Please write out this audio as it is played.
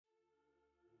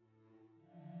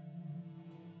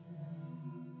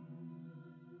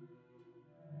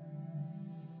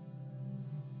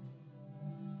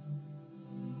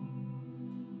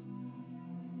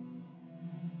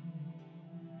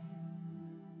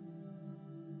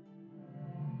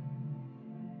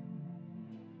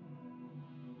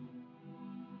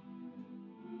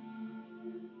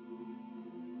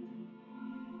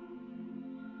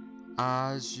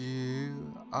as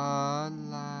you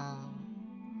allow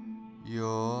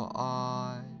your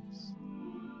eyes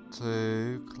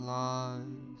to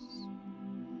close,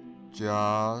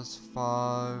 just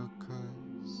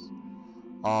focus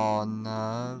on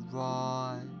the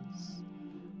rise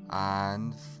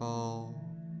and fall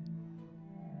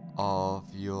of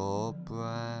your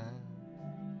breath,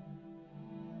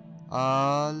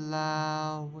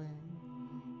 allowing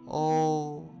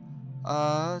all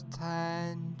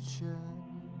attention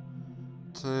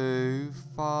to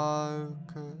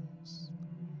focus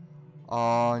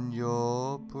on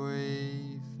your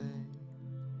breathing,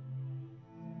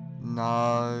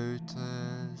 noticing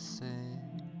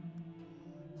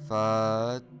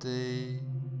the deep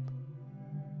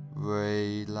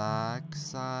relaxation,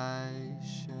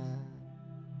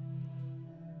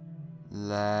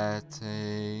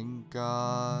 letting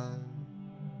go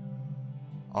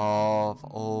of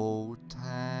all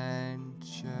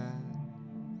tension,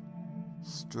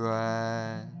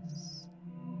 stress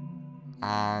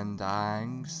and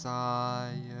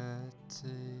anxiety,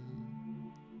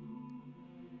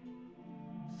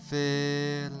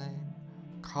 feeling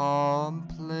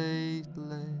completely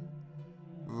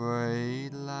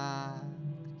relaxed.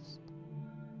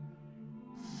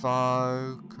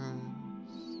 Focus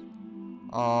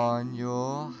on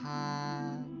your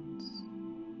hands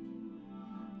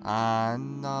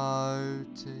and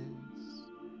notice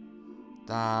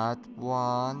that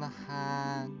one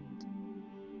hand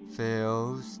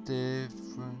feels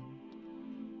different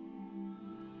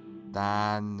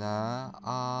than the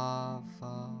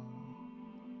other,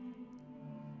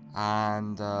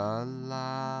 and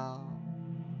allow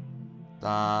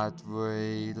that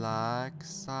relaxation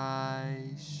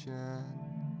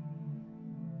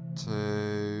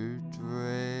to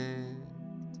drift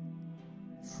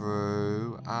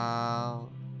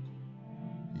throughout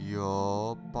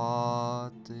your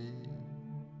body,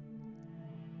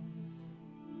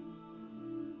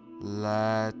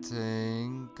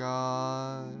 letting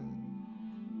go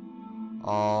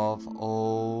of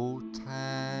all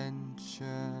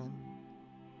tension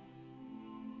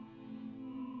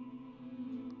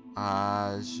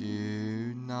as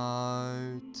you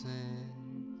notice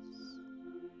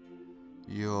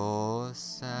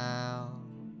yourself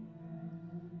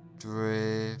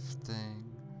drifting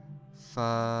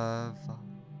further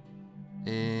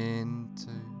into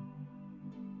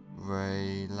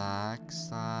relaxation.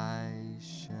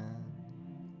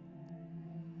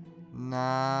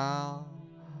 Now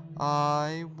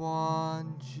I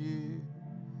want you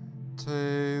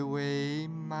to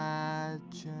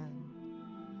imagine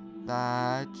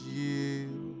that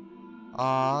you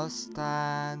are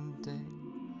standing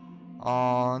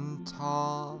on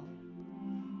top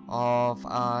of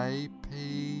a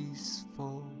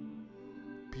peaceful,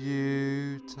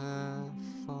 beautiful,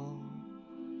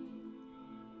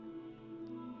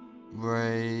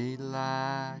 relaxing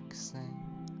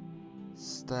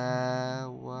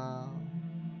stairwell,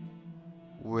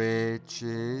 which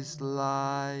is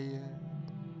layered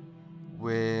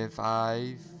with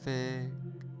a thick,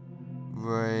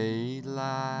 relaxing,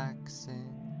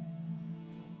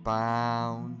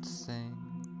 bouncing,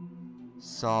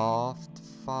 soft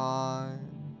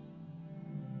foam,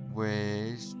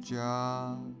 which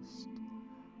just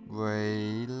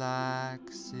relaxes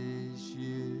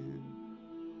you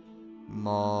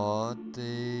more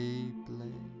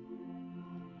deeply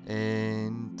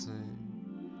into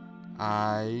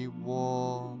a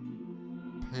warm,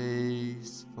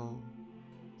 peaceful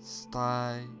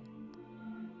state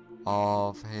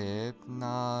of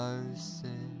hypnosis.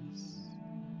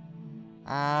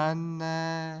 And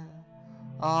there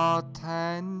are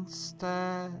 10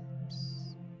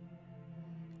 steps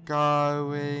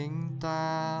going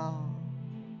down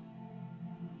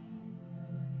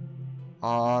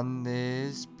on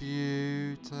this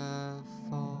beautiful,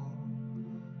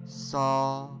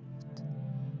 soft,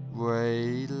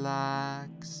 relaxing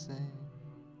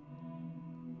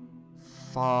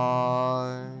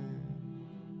foam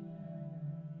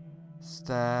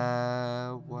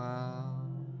stairwell.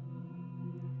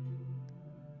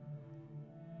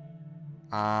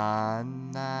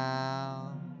 And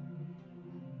now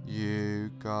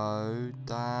you go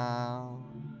down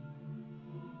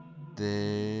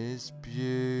this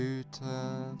beautiful,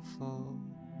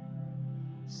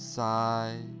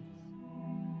 safe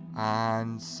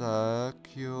and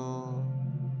secure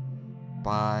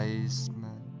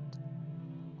basement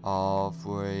of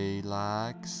relaxation,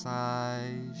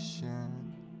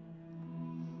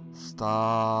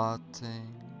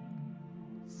 starting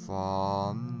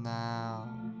from now.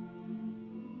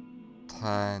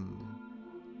 10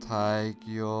 take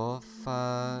your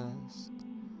first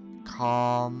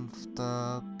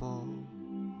comfortable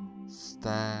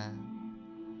step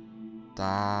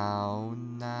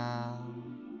down now,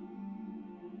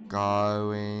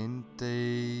 going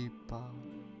deeper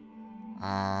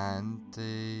and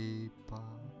deeper.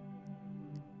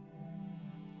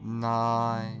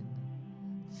 9.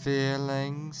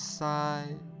 Feeling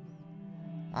safe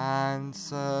and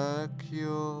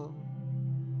secure,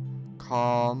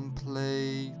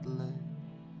 completely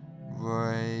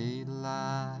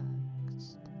relaxed,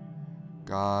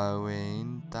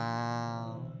 going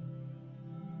down,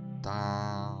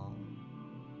 down,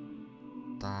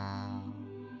 down.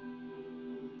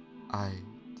 8.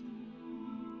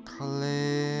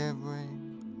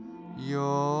 Clearing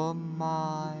your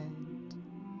mind,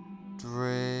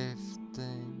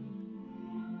 drifting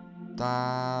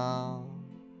down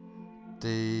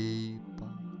deeper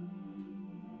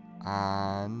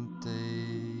and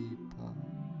deeper.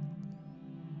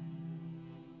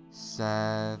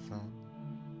 7.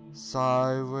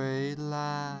 So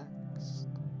relaxed,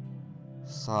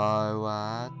 so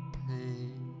at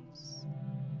peace,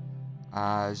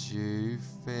 as you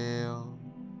feel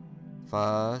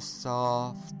the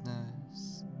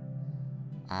softness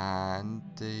and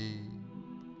deep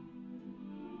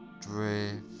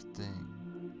drifting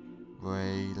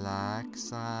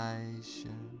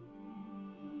relaxation.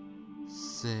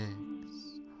 6.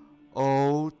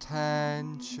 All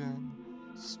tension,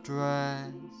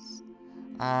 stress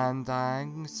and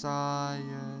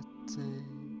anxiety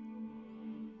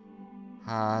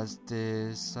has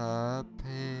disappeared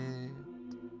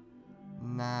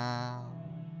now,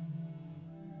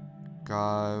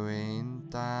 going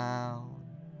down,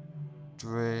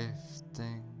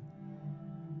 drifting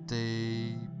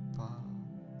deeper.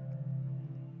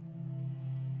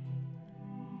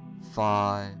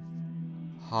 5.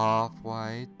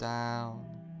 Halfway down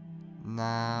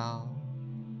now,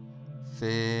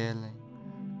 feeling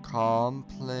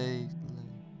completely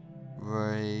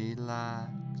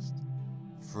relaxed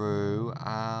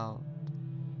throughout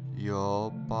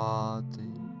your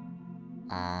body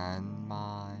and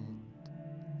mind.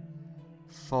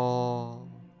 4.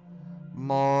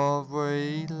 More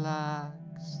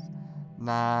relaxed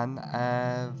than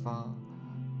ever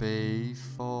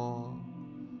before,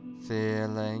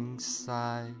 feeling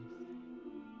safe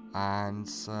and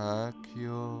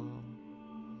secure.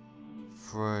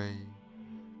 3.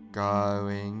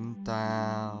 Going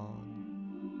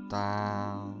down,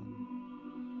 down,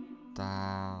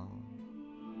 down,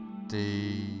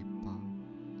 deeper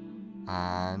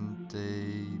and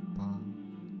deeper.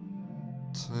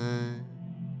 2.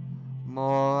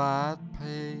 More at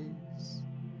peace,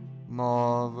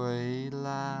 more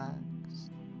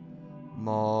relaxed,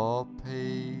 more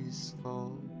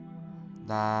peaceful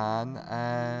than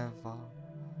ever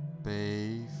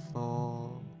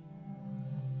before.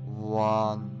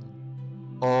 1.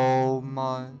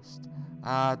 Almost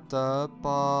at the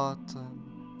bottom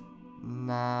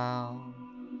now.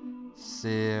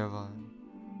 0.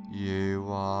 You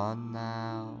are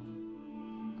now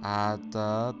at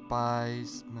the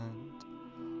basement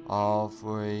of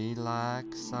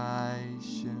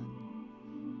relaxation,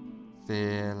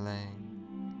 feeling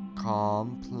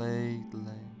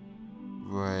completely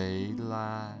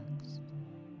relaxed.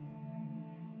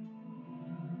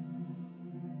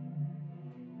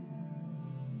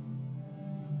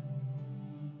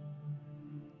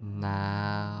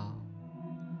 Now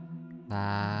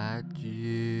that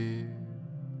you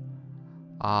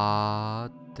are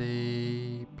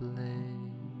deeply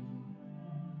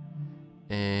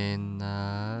in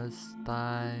a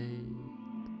state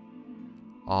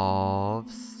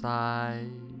of safe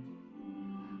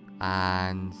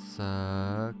and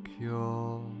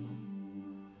secure,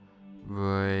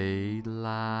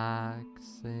 relaxing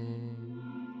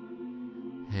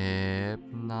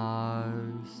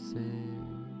hypnosis,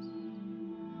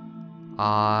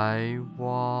 I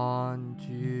want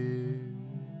you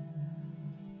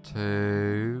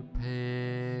to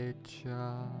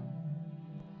picture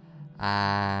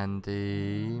and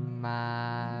imagine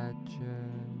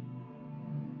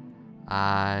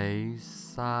a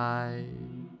safe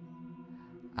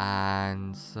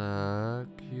and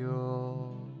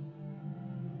secure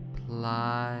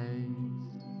place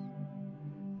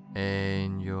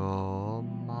in your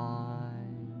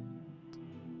mind.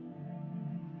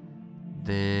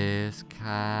 This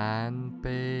can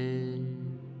be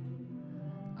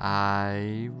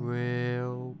a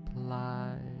real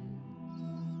place,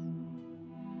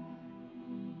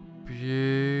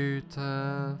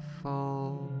 beautiful,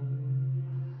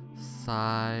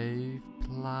 safe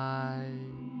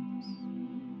place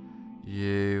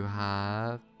you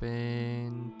have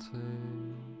been to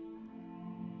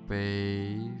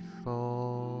before,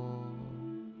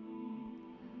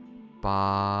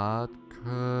 but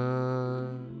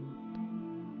could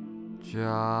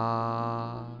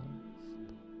just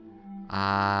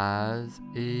as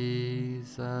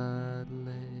easily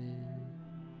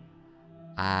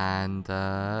and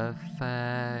effectively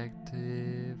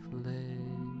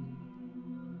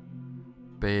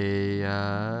be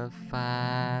a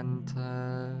fantasy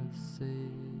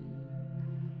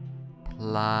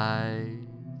place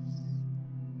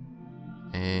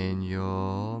in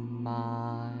your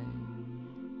mind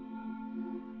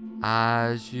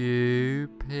as you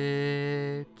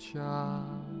picture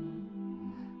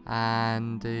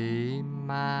and imagine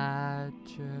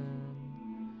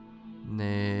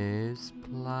this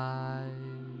place.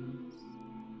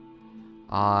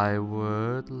 I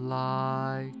would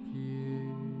like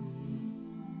you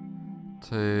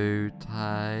to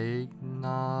take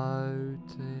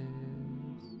notice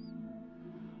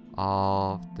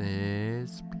of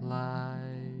this place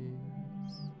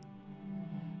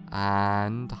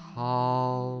and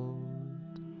hold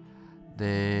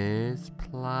this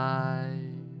place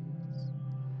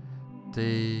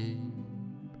deep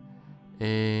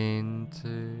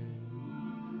into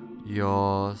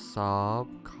your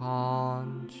subconscious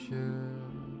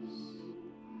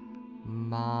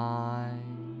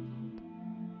mind,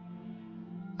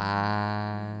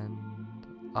 and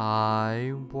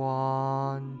I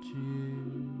want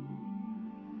you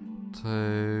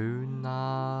to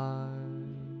know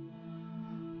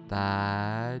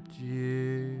that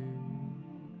you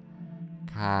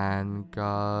can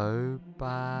go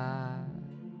back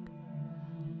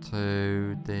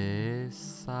to this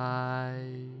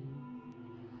safe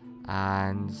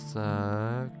and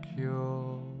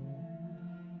secure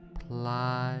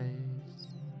place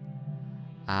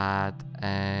at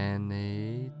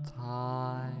any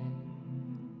time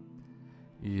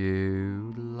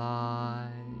you like,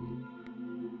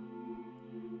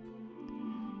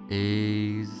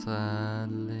 easily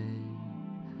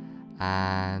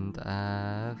and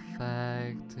effectively.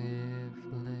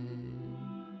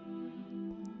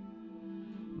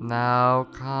 Now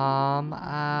come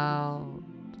out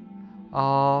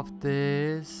of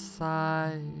this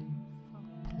safe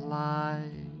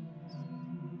place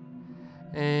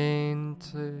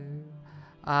into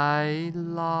a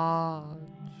large,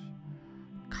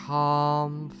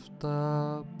 comfortable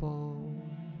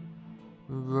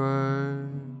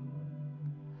room,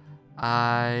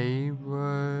 a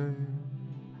room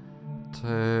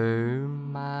to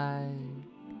make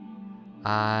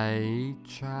a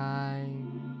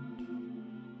change,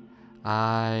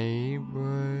 a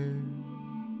room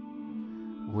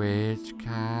which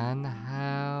can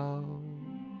help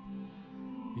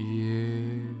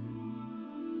you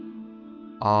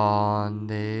on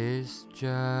this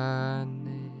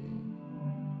journey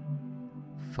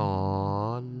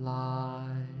for life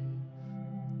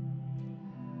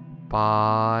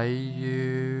by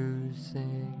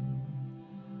using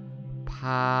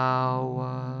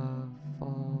powerful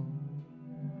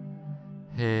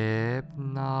hypnotic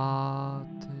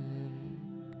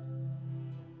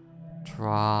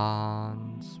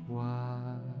trance work,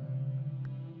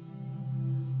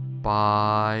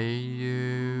 by using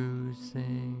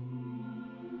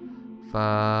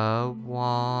the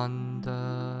wonderful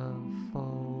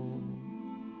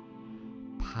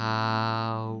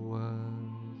powers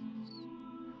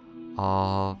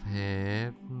of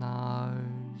hypnosis.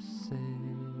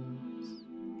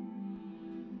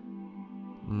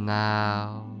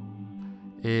 Now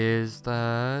is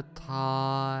the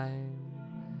time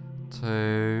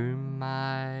to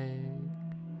make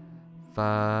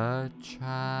the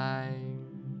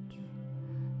change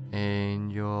in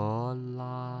your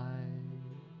life.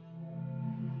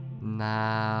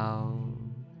 Now's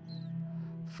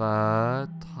the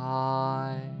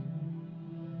time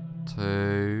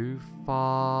to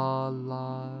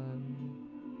follow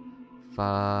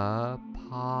the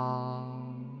path,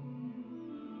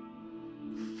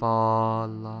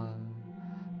 follow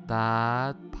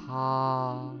that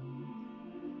path,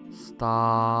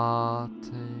 starting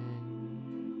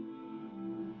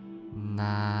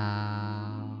now.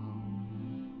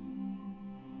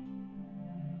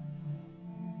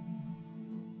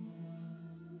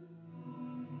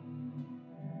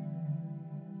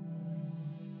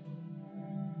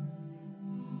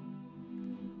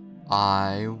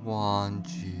 I want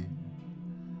you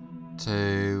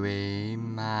to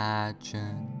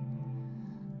imagine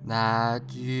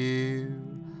that you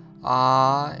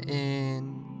are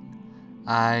in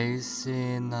a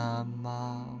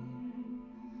cinema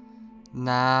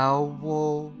Now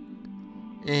walk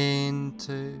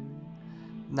into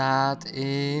that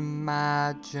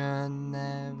imaginary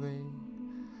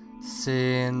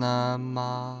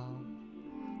cinema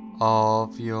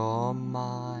of your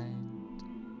mind.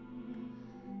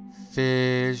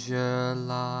 Visualize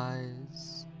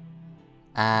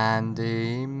and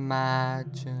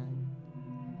imagine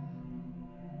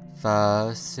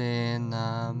the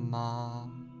cinema.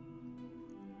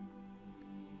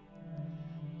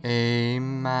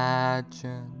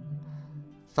 Imagine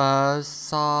the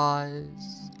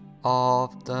size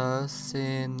of the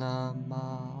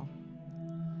cinema,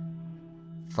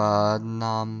 the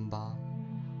number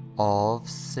of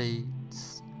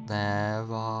seats there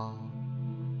are,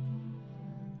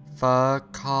 the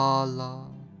color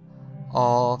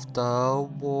of the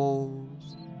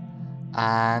walls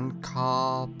and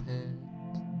carpet,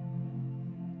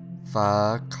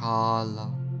 the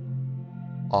color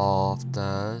of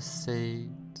the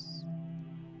seats,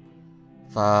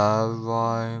 the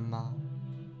aroma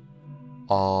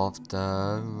of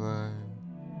the room,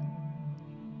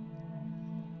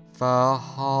 the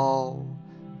whole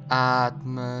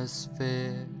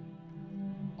atmosphere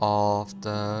of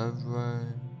the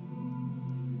room.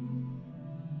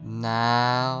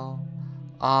 Now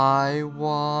I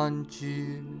want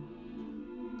you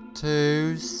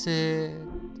to sit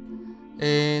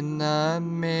in the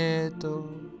middle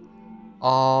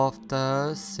of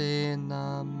the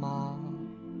cinema,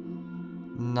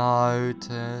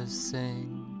 noticing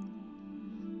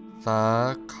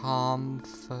the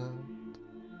comfort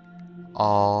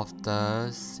of the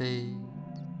seat.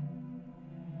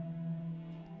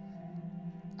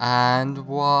 And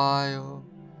while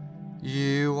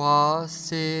you are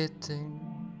sitting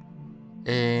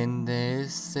in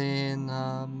this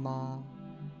cinema,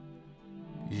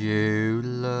 you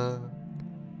look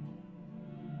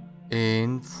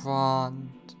in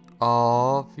front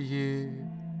of you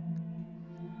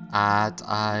at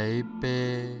a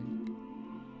big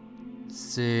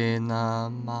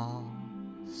cinema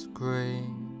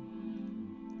screen,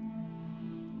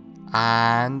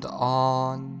 and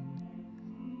on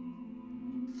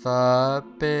the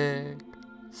big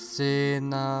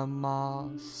cinema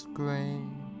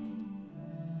screen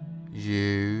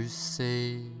you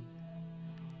see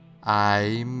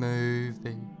a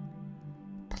movie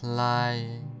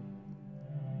playing.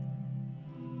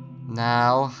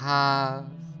 Now have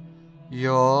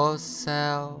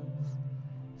yourself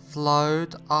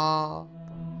float up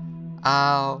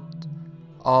out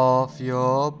of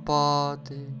your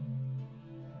body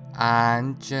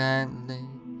and gently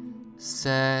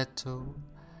settle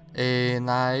in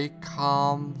a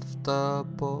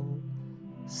comfortable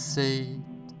seat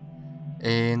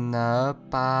in the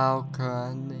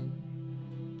balcony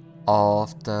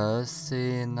of the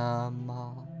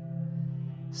cinema,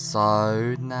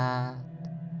 so that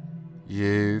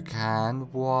you can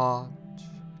watch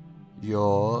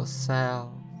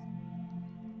yourself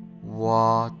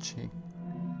watching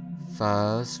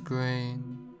the screen.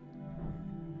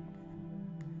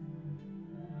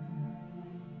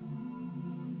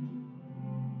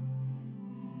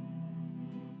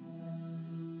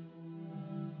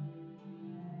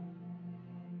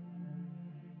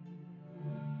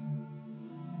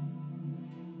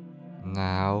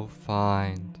 Now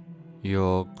find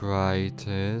your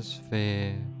greatest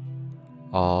fear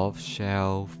of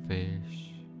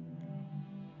shellfish.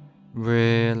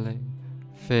 Really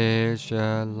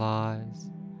visualize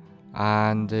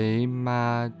and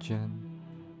imagine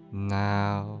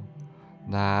now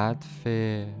that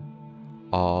fear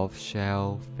of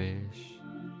shellfish.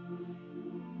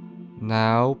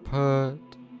 Now put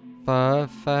the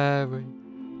very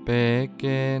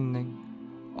beginning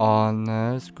on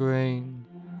the screen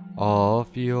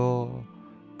of your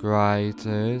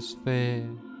greatest fear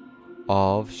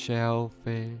of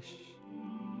shellfish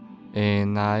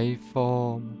in a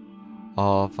form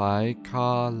of a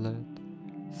colored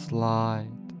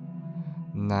slide.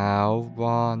 Now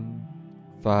run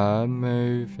the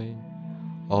movie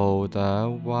all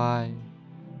the way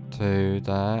to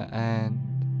the end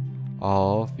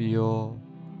of your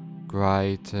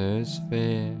greatest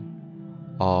fear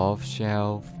of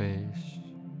shellfish.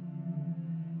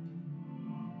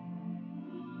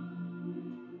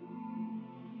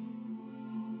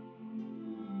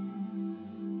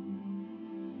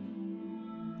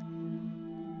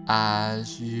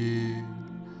 As you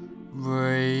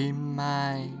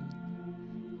remain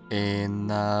in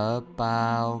the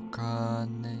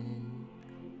balcony,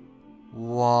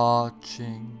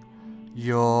 watching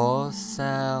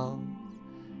yourself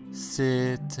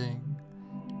sitting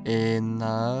in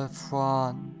the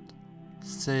front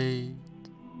seat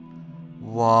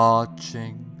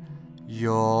watching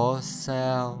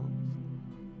yourself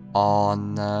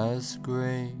on the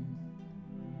screen.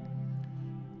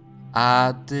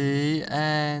 At the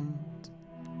end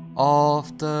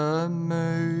of the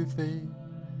movie,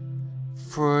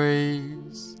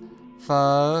 freeze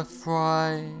the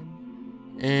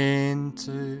frame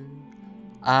into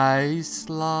a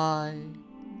slide.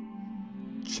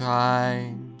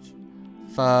 Change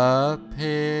the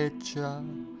picture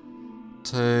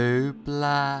to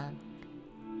black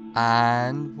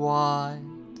and white,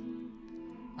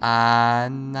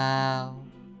 and now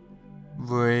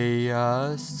reassociate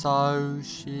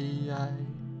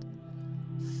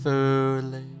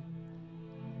fully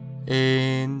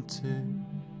into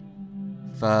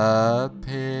the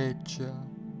picture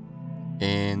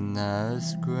in the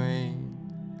screen.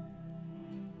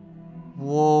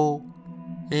 Walk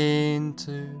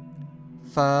into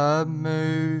the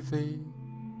movie,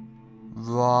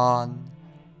 run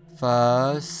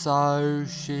the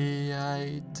associated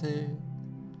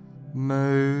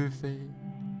movie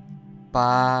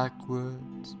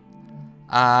backwards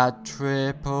at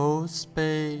triple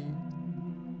speed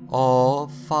or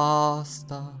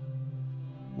faster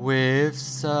with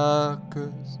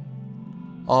circus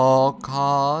or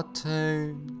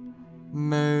cartoon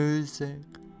music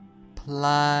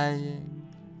playing,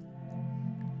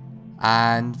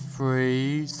 and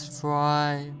freeze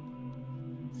frame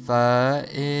the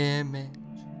image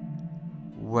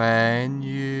when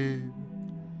you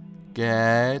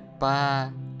get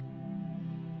back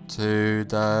to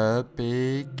the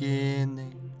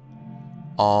beginning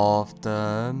of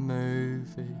the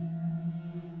movie.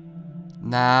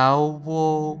 Now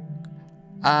walk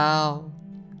out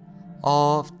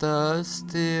of the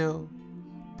still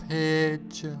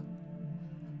picture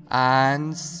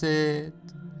and sit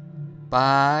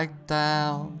back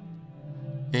down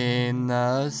in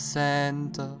the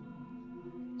center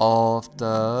of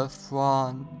the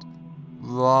front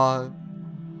row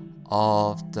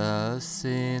of the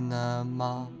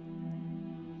cinema.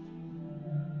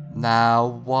 Now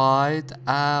wide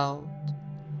out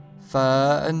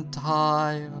the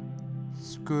entire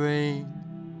screen,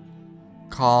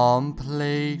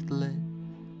 completely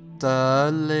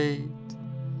delete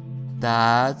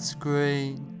that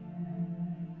screen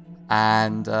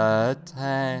and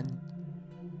attend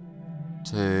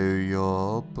to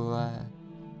your breath.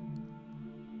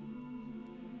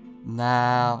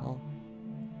 Now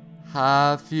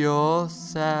have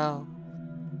yourself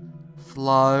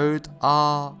float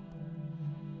up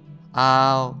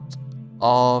out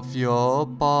of your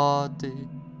body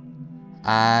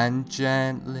and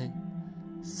gently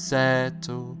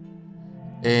settle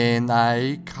in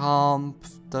a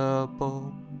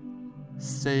comfortable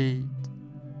seat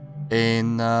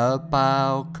in the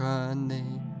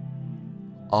balcony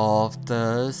of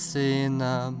the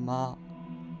cinema,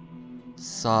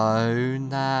 so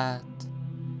that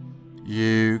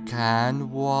you can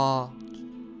watch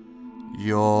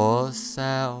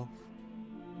yourself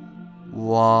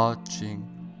watching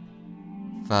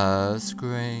the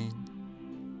screen.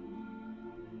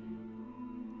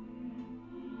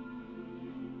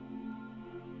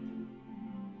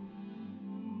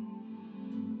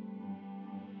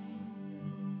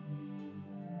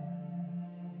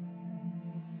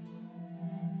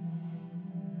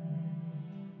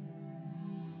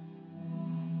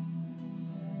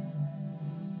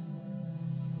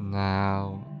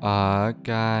 Now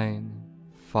again,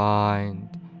 find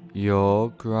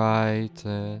your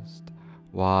greatest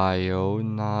while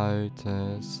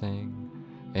noticing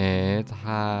it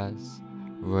has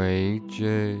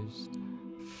reduced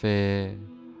fear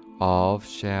of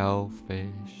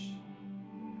shellfish.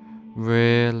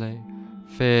 Really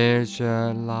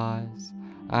visualize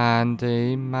and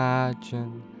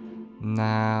imagine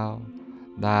now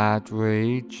that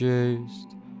reduced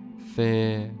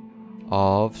fear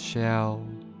of shellfish.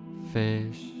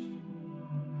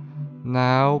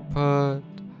 Now put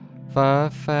the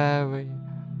very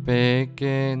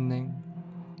beginning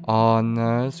on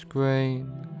the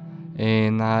screen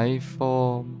in a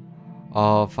form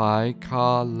of a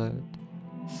colored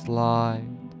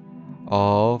slide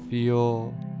of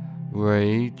your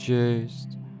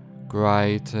reduced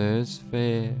greatest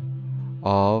fear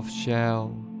of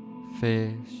shellfish.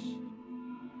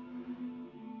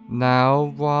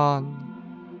 Now run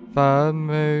the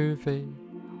movie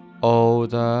all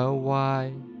the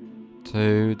way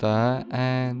to the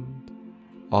end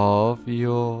of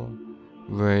your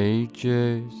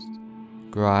reduced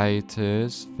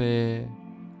greatest fear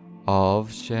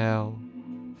of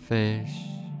shellfish.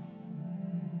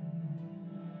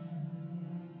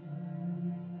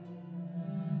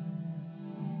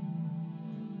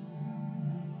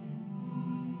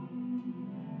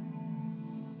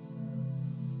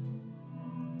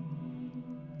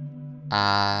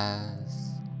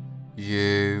 as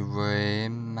you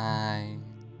remain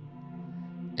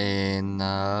in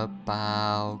the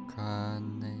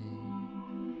balcony,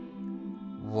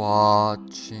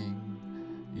 watching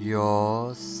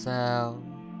yourself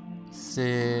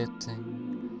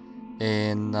sitting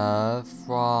in the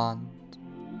front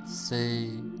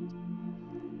seat,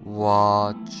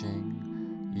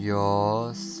 watching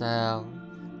yourself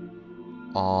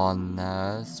on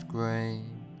the screen.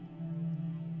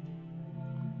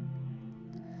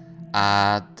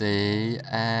 At the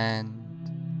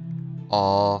end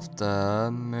of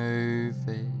the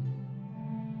movie,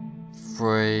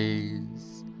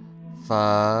 freeze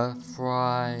the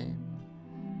frame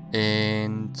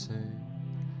into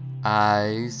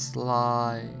a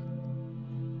slide,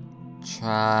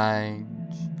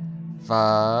 change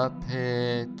the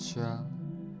picture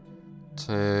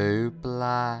to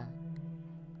black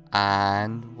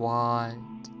and white,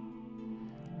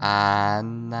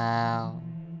 and now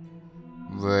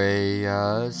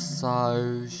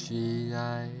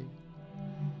reassociate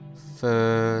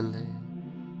fully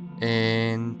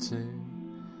into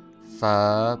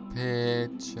the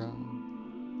picture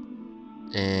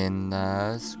in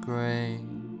the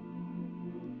screen.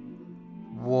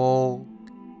 Walk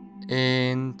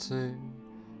into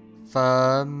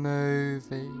the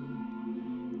movie,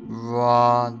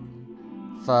 run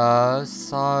the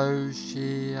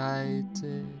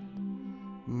associated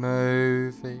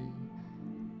movie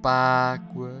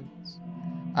backwards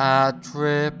at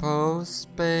triple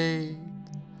speed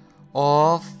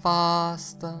or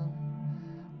faster,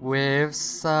 with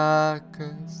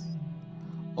circus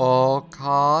or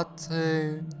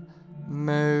cartoon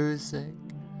music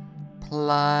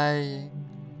playing,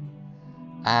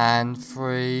 and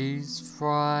freeze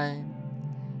frame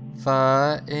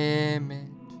the image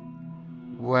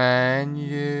when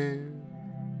you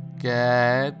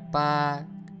get back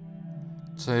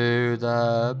to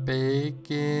the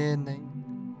beginning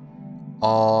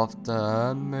of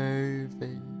the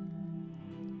movie.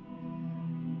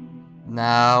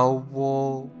 Now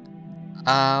walk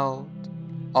out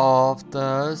of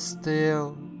the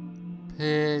still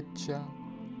picture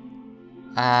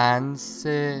and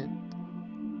sit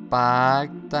back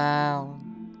down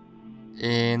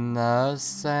in the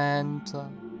center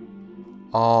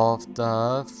of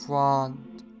the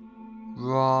front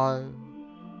row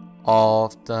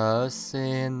of the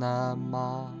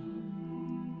cinema.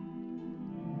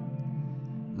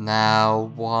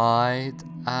 Now wide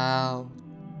out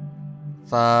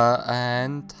the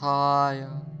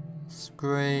entire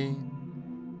screen,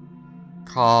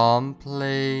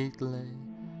 completely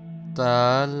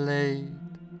delete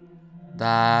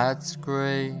that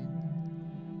screen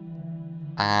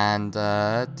and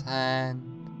attend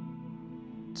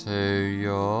to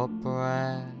your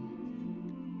breath.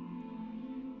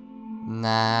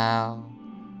 Now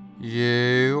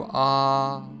you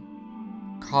are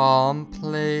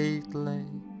completely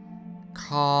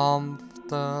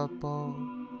comfortable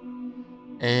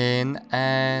in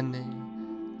any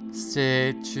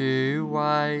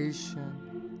situation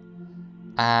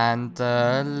and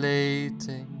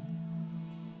deleting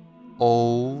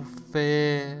all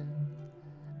fear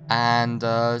and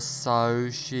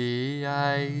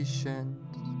associations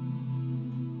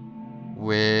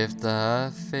with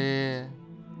the fear,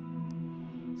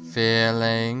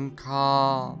 feeling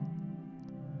calm,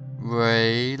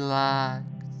 relaxed,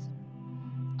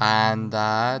 and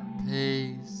at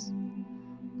peace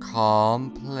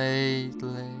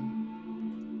completely,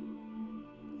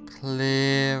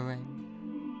 clearing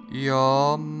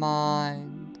your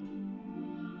mind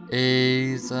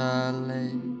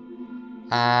easily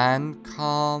and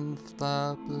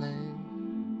comfortably.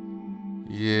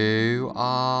 You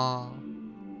are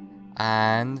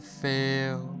and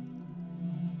feel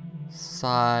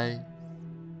safe,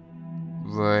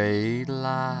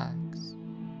 relaxed,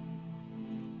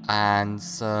 and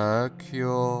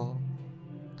secure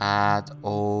at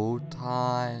all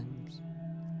times,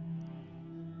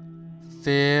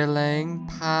 feeling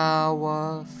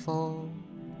powerful,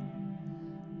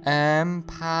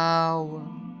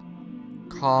 empowered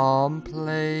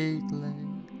completely,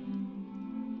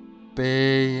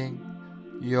 being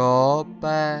your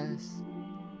best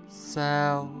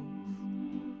self.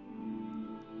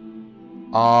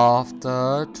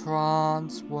 After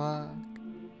trance work,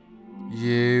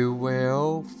 you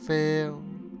will feel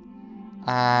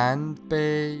and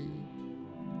be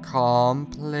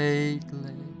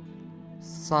completely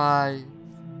safe,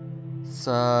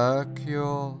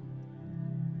 secure,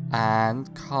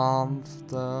 and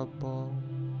comfortable.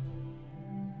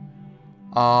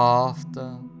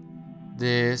 After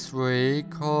this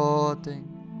recording,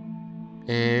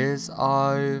 is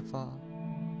over,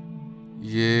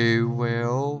 you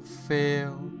will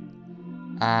feel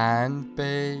and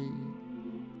be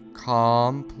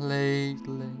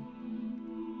completely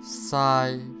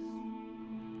safe,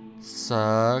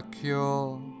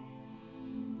 secure,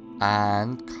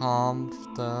 and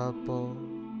comfortable.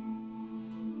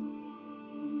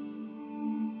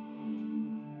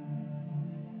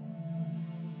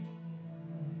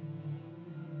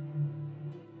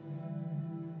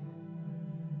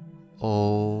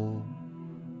 All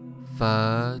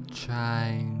the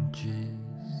changes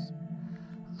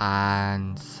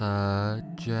and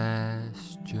suggestions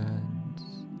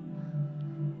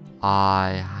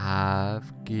I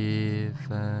have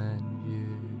given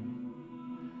you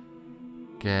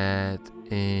get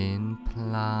implanted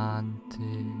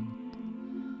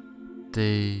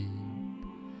deep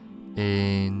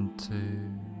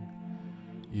into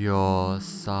your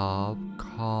subconscious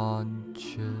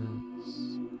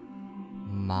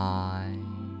mind.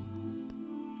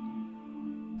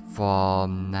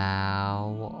 From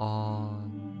now on,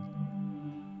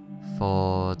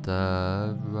 for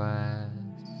the rest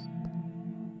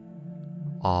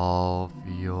of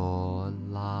your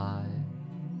life,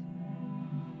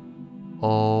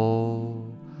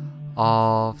 all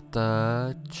of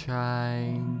the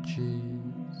changes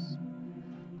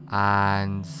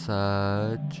and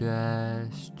suggestions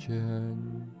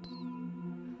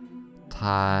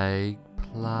take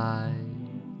place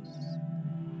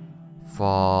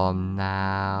from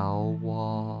now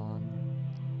on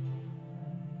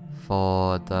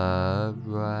for the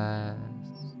rest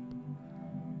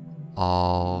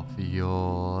of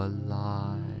your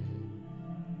life.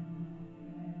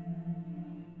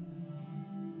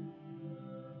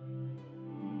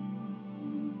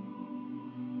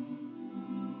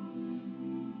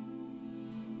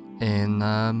 In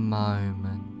a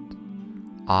moment,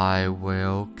 I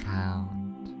will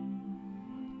count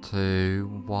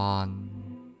to 1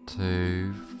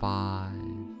 to 5,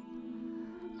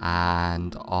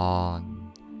 and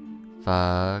on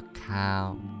the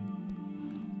count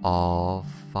of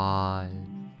 5,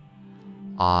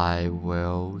 I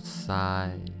will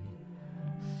say,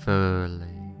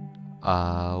 fully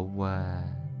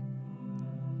aware.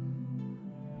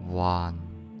 1.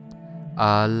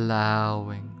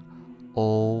 Allowing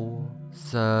all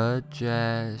suggestions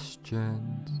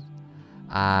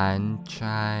and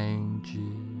changes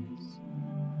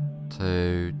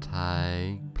to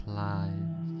take place.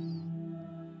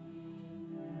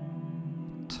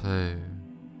 2.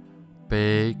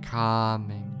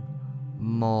 Becoming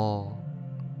more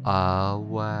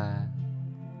aware.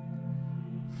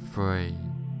 3.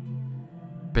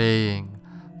 Being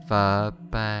the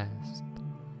best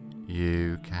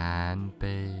you can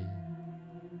be.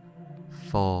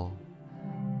 4.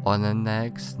 On the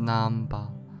next number,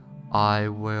 I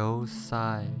will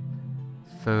say,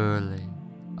 fully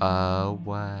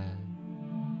aware.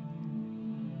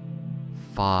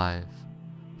 5.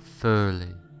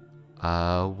 Fully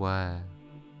aware.